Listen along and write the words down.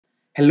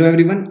Hello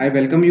everyone, I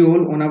welcome you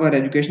all on our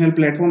educational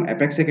platform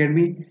apex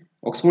academy.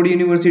 Oxford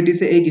university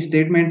से एक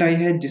statement आई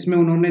है जिसमें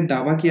उन्होंने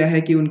दावा किया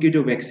है कि उनकी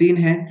जो वैक्सीन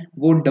है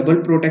वो डबल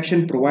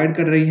प्रोटेक्शन प्रोवाइड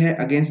कर रही है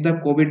अगेंस्ट द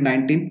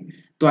कोविड-19।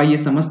 तो आइए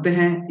समझते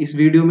हैं इस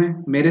वीडियो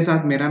में। मेरे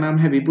साथ मेरा नाम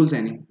है विपुल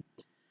सैनी।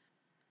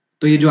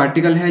 तो ये जो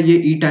आर्टिकल है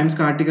ये ई टाइम्स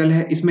का आर्टिकल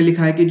है। इसमें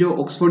लिखा है कि जो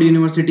ऑक्सफोर्ड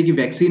यूनिवर्सिटी की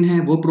वैक्सीन है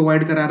वो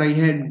प्रोवाइड करा रही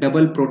है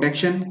double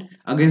protection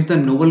against the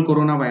novel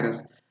corona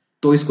virus.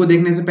 तो इसको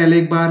देखने से पहले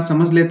एक बार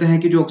समझ लेते हैं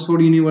कि जो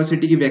ऑक्सफोर्ड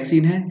यूनिवर्सिटी की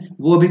वैक्सीन है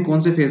वो अभी कौन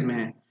से फेज में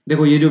है।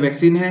 देखो, ये जो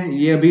वैक्सीन है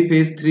ये अभी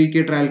फेज 3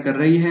 के ट्रायल कर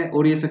रही है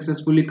और ये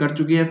सक्सेसफुली कर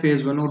चुकी है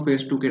फेज 1 और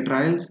फेज 2 के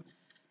ट्रायल्स।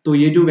 तो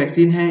ये जो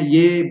वैक्सीन है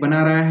ये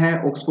बना रहा है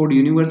ऑक्सफोर्ड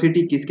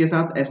यूनिवर्सिटी, किसके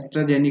साथ?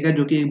 एस्ट्राजेनिका,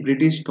 जो कि एक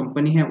ब्रिटिश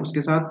कंपनी है,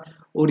 उसके साथ।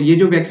 और ये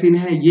जो वैक्सीन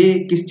है ये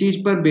किस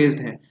चीज पर बेस्ड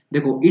है?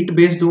 देखो, इट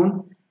बेस्ड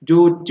ऑन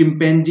जो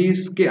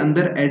चिंपैंजीज के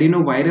अंदर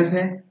एडिनो वायरस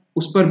है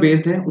उस पर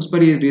बेस्ड है, उस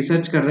पर ये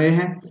रिसर्च कर रहे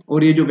हैं।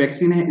 और ये जो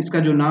वैक्सीन है इसका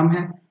जो नाम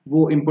है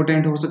वो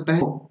इम्पोर्टेंट हो सकता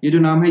है। ये जो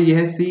नाम है ये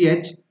है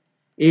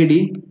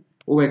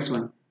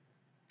CHADOX1।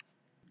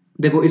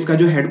 देखो, इसका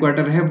जो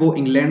हेडक्वार्टर है वो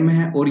इंग्लैंड में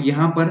है और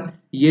यहाँ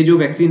पर ये जो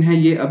वैक्सीन है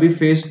ये अभी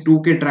फेज 2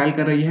 के ट्रायल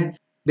कर रही है।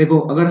 देखो,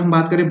 अगर हम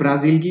बात करें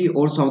ब्राजील की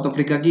और साउथ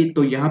अफ्रीका की,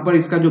 तो यहाँ पर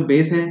इसका जो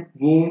बेस है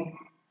वो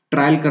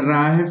ट्रायल कर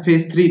रहा है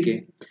फेज 3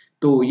 के।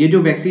 तो ये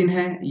जो वैक्सीन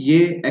है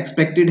ये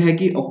एक्सपेक्टेड है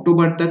कि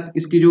अक्टूबर तक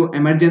इसकी जो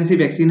इमरजेंसी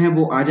वैक्सीन है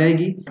वो आ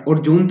जाएगी। और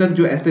जून तक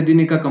जो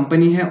एस्ट्राजेनेका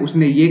कंपनी है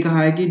उसने ये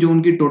कहा है कि जो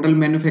उनकी टोटल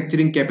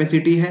मैन्युफैक्चरिंग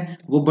कैपेसिटी है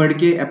वो बढ़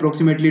के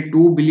अप्रोक्सीमेटली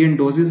 2 बिलियन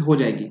डोजेज हो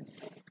जाएगी।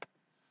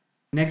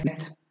 नेक्स्ट,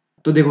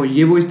 तो देखो,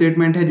 ये वो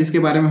स्टेटमेंट है जिसके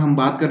बारे में हम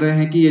बात कर रहे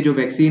हैं कि ये जो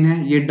वैक्सीन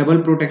है ये डबल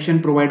प्रोटेक्शन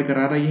प्रोवाइड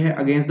करा रही है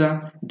against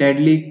the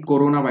deadly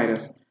corona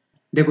virus.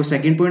 देखो,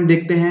 सेकंड पॉइंट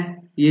देखते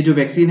हैं। ये जो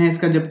वैक्सीन है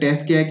इसका जब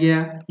टेस्ट किया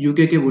गया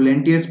यूके के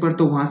वॉलंटियर्स पर,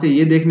 तो वहां से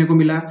ये देखने को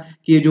मिला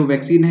कि ये जो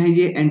वैक्सीन है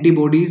ये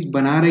एंटीबॉडीज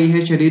बना रही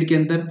है शरीर के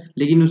अंदर,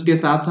 लेकिन उसके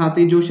साथ साथ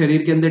ही जो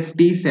शरीर के अंदर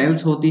टी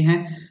सेल्स होती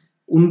हैं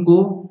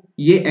उनको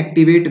ये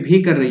एक्टिवेट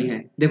भी कर रही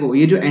है। देखो,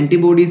 ये जो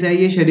एंटीबॉडीज है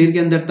ये शरीर के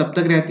अंदर तब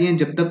तक रहती हैं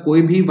जब तक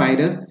कोई भी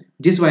वायरस,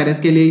 जिस वायरस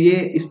के लिए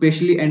ये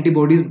स्पेशली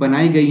एंटीबॉडीज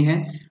बनाई गई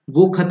हैं,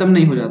 वो खत्म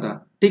नहीं हो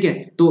जाता। ठीक है,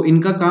 तो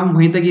इनका काम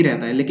वहीं तक ही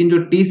रहता है। लेकिन जो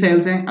टी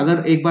सेल्स हैं,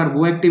 अगर एक बार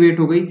वो एक्टिवेट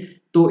हो गई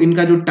तो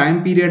इनका जो टाइम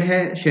पीरियड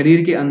है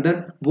शरीर के अंदर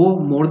वो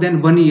मोर देन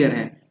 1 ईयर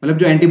है। मतलब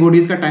जो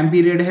एंटीबॉडीज का टाइम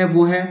पीरियड है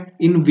वो है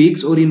इन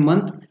वीक्स और इन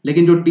मंथ,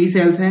 लेकिन जो टी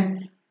सेल्स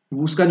हैं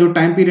उसका जो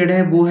टाइम पीरियड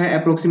है वो है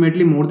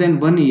अप्रोक्सीमेटली मोर देन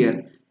 1 ईयर।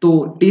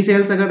 तो टी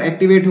सेल्स अगर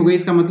एक्टिवेट हो गई,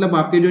 इसका मतलब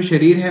आपके जो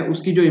शरीर है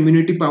उसकी जो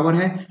इम्यूनिटी पावर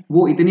है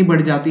वो इतनी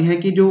बढ़ जाती है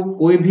कि जो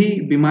कोई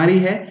भी बीमारी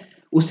है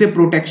उससे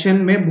प्रोटेक्शन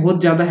में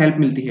बहुत ज्यादा हेल्प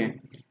मिलती है।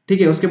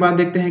 ठीक है, उसके बाद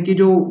देखते हैं कि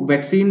जो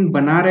वैक्सीन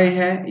बना रहे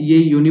हैं ये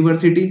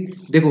यूनिवर्सिटी।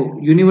 देखो,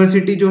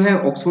 यूनिवर्सिटी जो है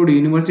ऑक्सफोर्ड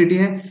यूनिवर्सिटी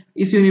है।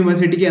 इस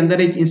यूनिवर्सिटी के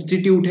अंदर एक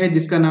इंस्टीट्यूट है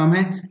जिसका नाम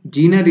है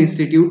जीनर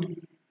इंस्टीट्यूट।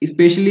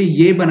 स्पेशली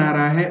ये बना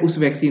रहा है उस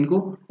वैक्सीन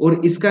को,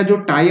 और इसका जो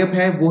टाई अप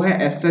है वो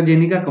है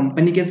एस्ट्राजेनिका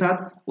कंपनी के साथ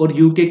और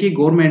यूके की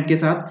गवर्नमेंट के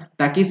साथ,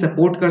 ताकि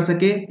सपोर्ट कर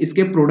सके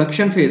इसके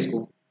प्रोडक्शन फेज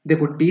को।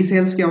 देखो, टी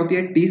सेल्स क्या होती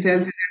है? T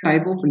cells is a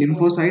type of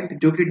lymphocyte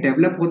जो कि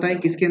डेवलप होता है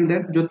किसके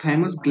अंदर? जो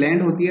थाइमस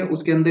ग्लैंड होती है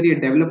उसके अंदर ये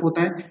डेवलप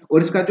होता है।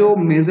 और इसका जो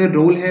मेजर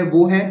रोल है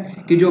वो है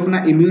कि जो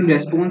अपना इम्यून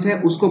रेस्पॉन्स है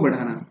उसको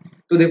बढ़ाना।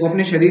 तो देखो,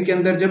 अपने शरीर के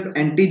अंदर जब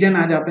एंटीजन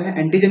आ जाता है,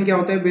 एंटीजन क्या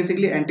होता है?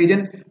 बेसिकली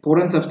एंटीजन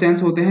फॉरेन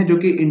सब्सटेंस होते हैं जो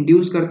कि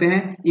इंड्यूस करते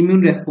हैं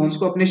इम्यून रेस्पॉन्स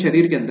को अपने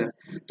शरीर के अंदर।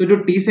 तो जो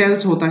टी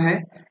सेल्स होता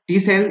है, टी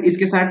सेल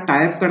इसके साथ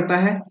टाई अप करता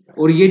है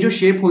और ये जो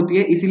शेप होती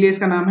है इसीलिए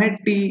इसका नाम है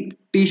टी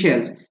टी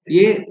सेल्स।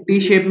 ये टी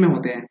शेप में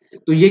होते हैं।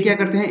 तो ये क्या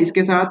करते हैं?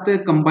 इसके साथ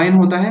कंबाइन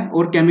होता है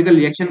और केमिकल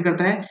रिएक्शन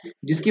करता है,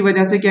 जिसकी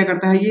वजह से क्या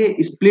करता है? ये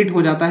स्प्लिट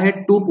हो जाता है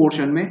 2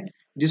 पोर्शन में,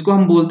 जिसको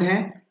हम बोलते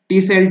हैं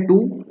टी सेल 2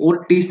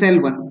 और टी सेल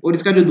 1। और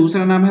इसका जो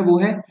दूसरा नाम है वो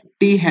है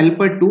टी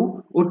हेल्पर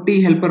 2 और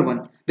टी हेल्पर 1।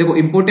 देखो,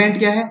 इंपॉर्टेंट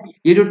क्या है?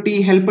 ये जो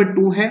टी हेल्पर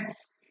 2 है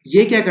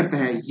ये क्या करता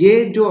है?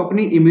 ये जो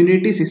अपनी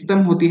इम्यूनिटी सिस्टम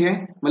होती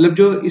है, मतलब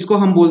जो इसको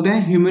हम बोलते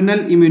हैं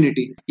ह्यूमनल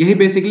इम्यूनिटी, यही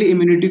बेसिकली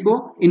इम्यूनिटी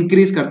को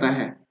इंक्रीज करता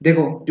है।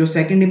 देखो, जो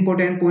सेकंड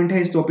इंपॉर्टेंट पॉइंट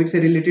है इस टॉपिक से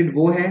रिलेटेड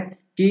वो है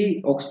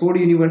कि ऑक्सफोर्ड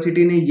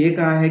यूनिवर्सिटी ने ये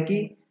कहा है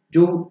कि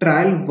जो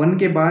ट्रायल 1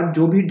 के बाद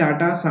जो भी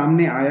डाटा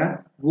सामने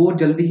आया वो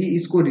जल्दी ही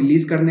इसको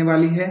रिलीज करने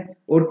वाली है।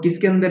 और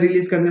किसके अंदर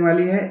रिलीज करने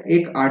वाली है?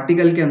 एक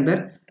आर्टिकल के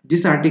अंदर,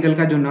 जिस आर्टिकल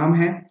का जो नाम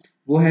है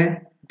वो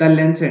है द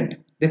लैंसेट।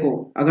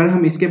 देखो, अगर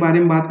हम इसके बारे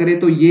में बात करें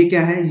तो ये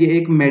क्या है? ये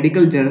एक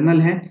मेडिकल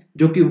जर्नल है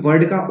जो कि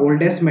वर्ल्ड का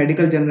ओल्डेस्ट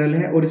मेडिकल जर्नल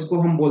है, और इसको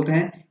हम बोलते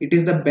हैं it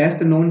is the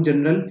best known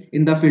journal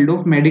in the field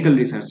of medical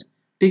research.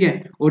 ठीक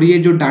है, और ये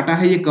जो डाटा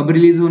है ये कब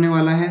रिलीज होने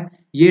वाला है?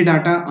 ये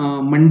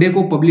डाटा मंडे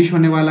को पब्लिश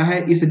होने वाला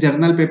है इस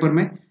जर्नल पेपर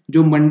में।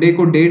 जो मंडे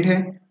को डेट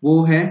है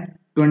वो है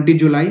 20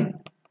 जुलाई।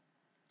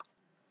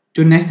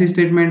 जो नेक्स्ट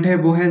स्टेटमेंट है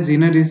वो है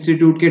जीनर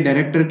इंस्टीट्यूट के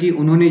डायरेक्टर की।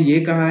 उन्होंने ये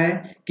कहा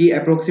है कि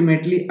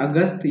अप्रोक्सीमेटली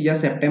अगस्त या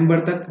सितंबर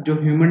तक जो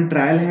ह्यूमन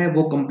ट्रायल है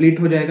वो कंप्लीट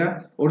हो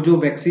जाएगा और जो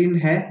वैक्सीन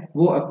है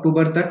वो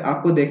अक्टूबर तक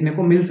आपको देखने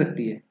को मिल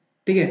सकती है।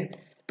 ठीक है,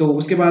 तो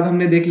उसके बाद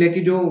हमने देख लिया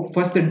कि जो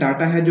फर्स्ट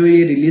डाटा है जो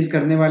ये रिलीज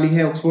करने वाली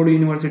है ऑक्सफोर्ड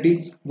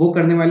यूनिवर्सिटी, वो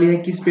करने वाली है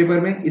किस पेपर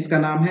में? इसका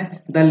नाम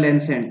है द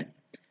लैंसेट।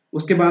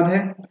 उसके बाद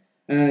है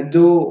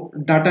जो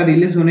डाटा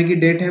रिलीज होने की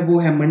डेट है वो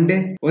है मंडे।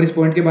 और इस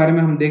पॉइंट के बारे में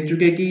हम देख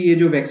चुके हैं कि ये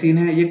जो वैक्सीन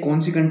है ये कौन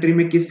सी कंट्री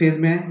में किस फेज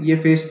में है। ये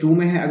फेज 2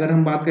 में है अगर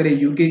हम बात करें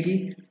यूके की,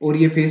 और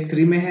ये फेज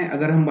 3 में है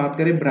अगर हम बात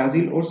करें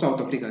ब्राजील और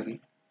साउथ अफ्रीका की।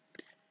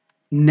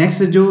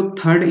 नेक्स्ट जो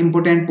थर्ड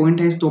इंपॉर्टेंट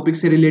पॉइंट है इस टॉपिक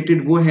से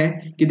रिलेटेड वो है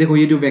कि देखो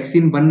ये जो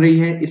वैक्सीन बन रही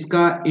है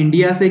इसका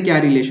इंडिया से क्या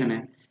रिलेशन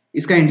है।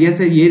 इसका इंडिया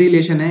से ये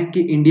रिलेशन है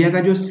कि इंडिया का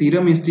जो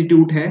सीरम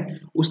इंस्टीट्यूट है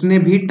उसने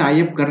भी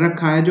टाई अप कर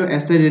रखा है जो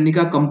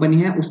एस्ट्राजेनिका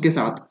कंपनी है उसके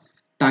साथ,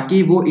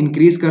 ताकि वो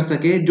इंक्रीज कर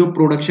सके जो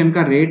प्रोडक्शन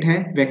का रेट है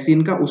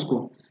वैक्सीन का उसको।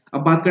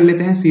 अब बात कर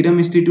लेते हैं सीरम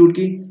इंस्टीट्यूट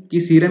की,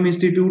 कि सीरम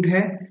इंस्टीट्यूट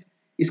है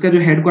इसका जो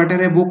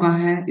हेडक्वार्टर है वो कहाँ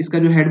है। इसका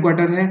जो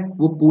हेडक्वार्टर है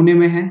वो पुणे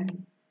में है,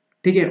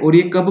 ठीक है। और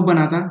ये कब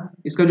बना था,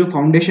 इसका जो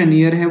फाउंडेशन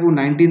ईयर है वो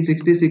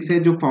 1966 है।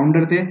 जो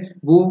फाउंडर थे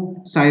वो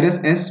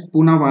साइरस एस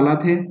पूनावाला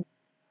थे।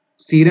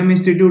 सीरम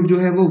इंस्टीट्यूट जो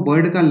है वो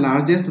वर्ल्ड का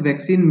लार्जेस्ट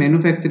वैक्सीन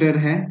मैन्युफैक्चरर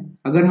है।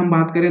 अगर हम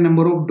बात करें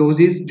नंबर ऑफ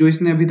डोजेज जो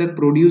इसने अभी तक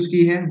प्रोड्यूस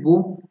की है वो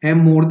है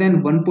मोर देन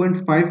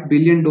 1.5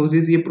 बिलियन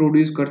डोजेज ये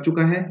प्रोड्यूस कर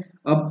चुका है।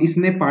 अब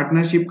इसने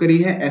पार्टनरशिप करी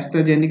है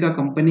एस्ट्राजेनिका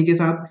कंपनी के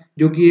साथ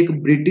जो कि एक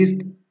ब्रिटिश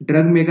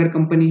ड्रग मेकर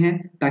कंपनी है,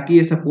 ताकि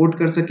ये सपोर्ट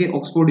कर सके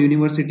ऑक्सफोर्ड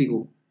यूनिवर्सिटी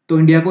को। तो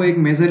इंडिया को एक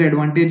मेजर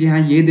एडवांटेज यहाँ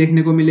ये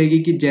देखने को मिलेगी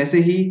कि जैसे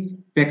ही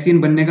वैक्सीन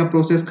बनने का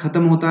प्रोसेस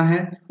खत्म होता है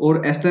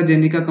और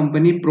एस्ट्राजेनिका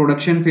कंपनी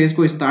प्रोडक्शन फेज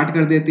को स्टार्ट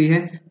कर देती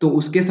है, तो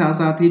उसके साथ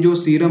साथ ही जो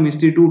सीरम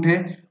इंस्टीट्यूट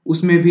है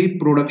उसमें भी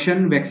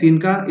प्रोडक्शन वैक्सीन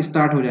का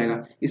स्टार्ट हो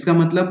जाएगा। इसका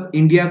मतलब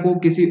इंडिया को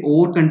किसी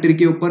और कंट्री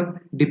के ऊपर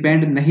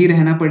डिपेंड नहीं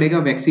रहना पड़ेगा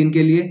वैक्सीन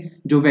के लिए।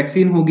 जो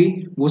वैक्सीन होगी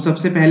वो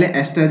सबसे पहले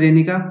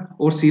एस्ट्राजेनिका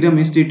और सीरम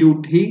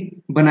इंस्टीट्यूट ही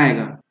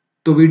बनाएगा।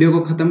 तो वीडियो को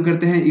खत्म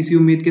करते हैं इसी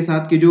उम्मीद के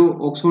साथ कि जो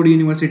ऑक्सफोर्ड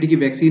यूनिवर्सिटी की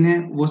वैक्सीन है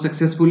वो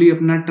सक्सेसफुली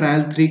अपना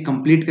ट्रायल 3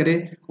 कंप्लीट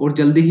करे और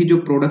जल्दी ही जो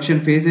प्रोडक्शन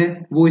फेज है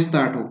वो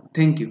स्टार्ट हो।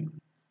 Thank you.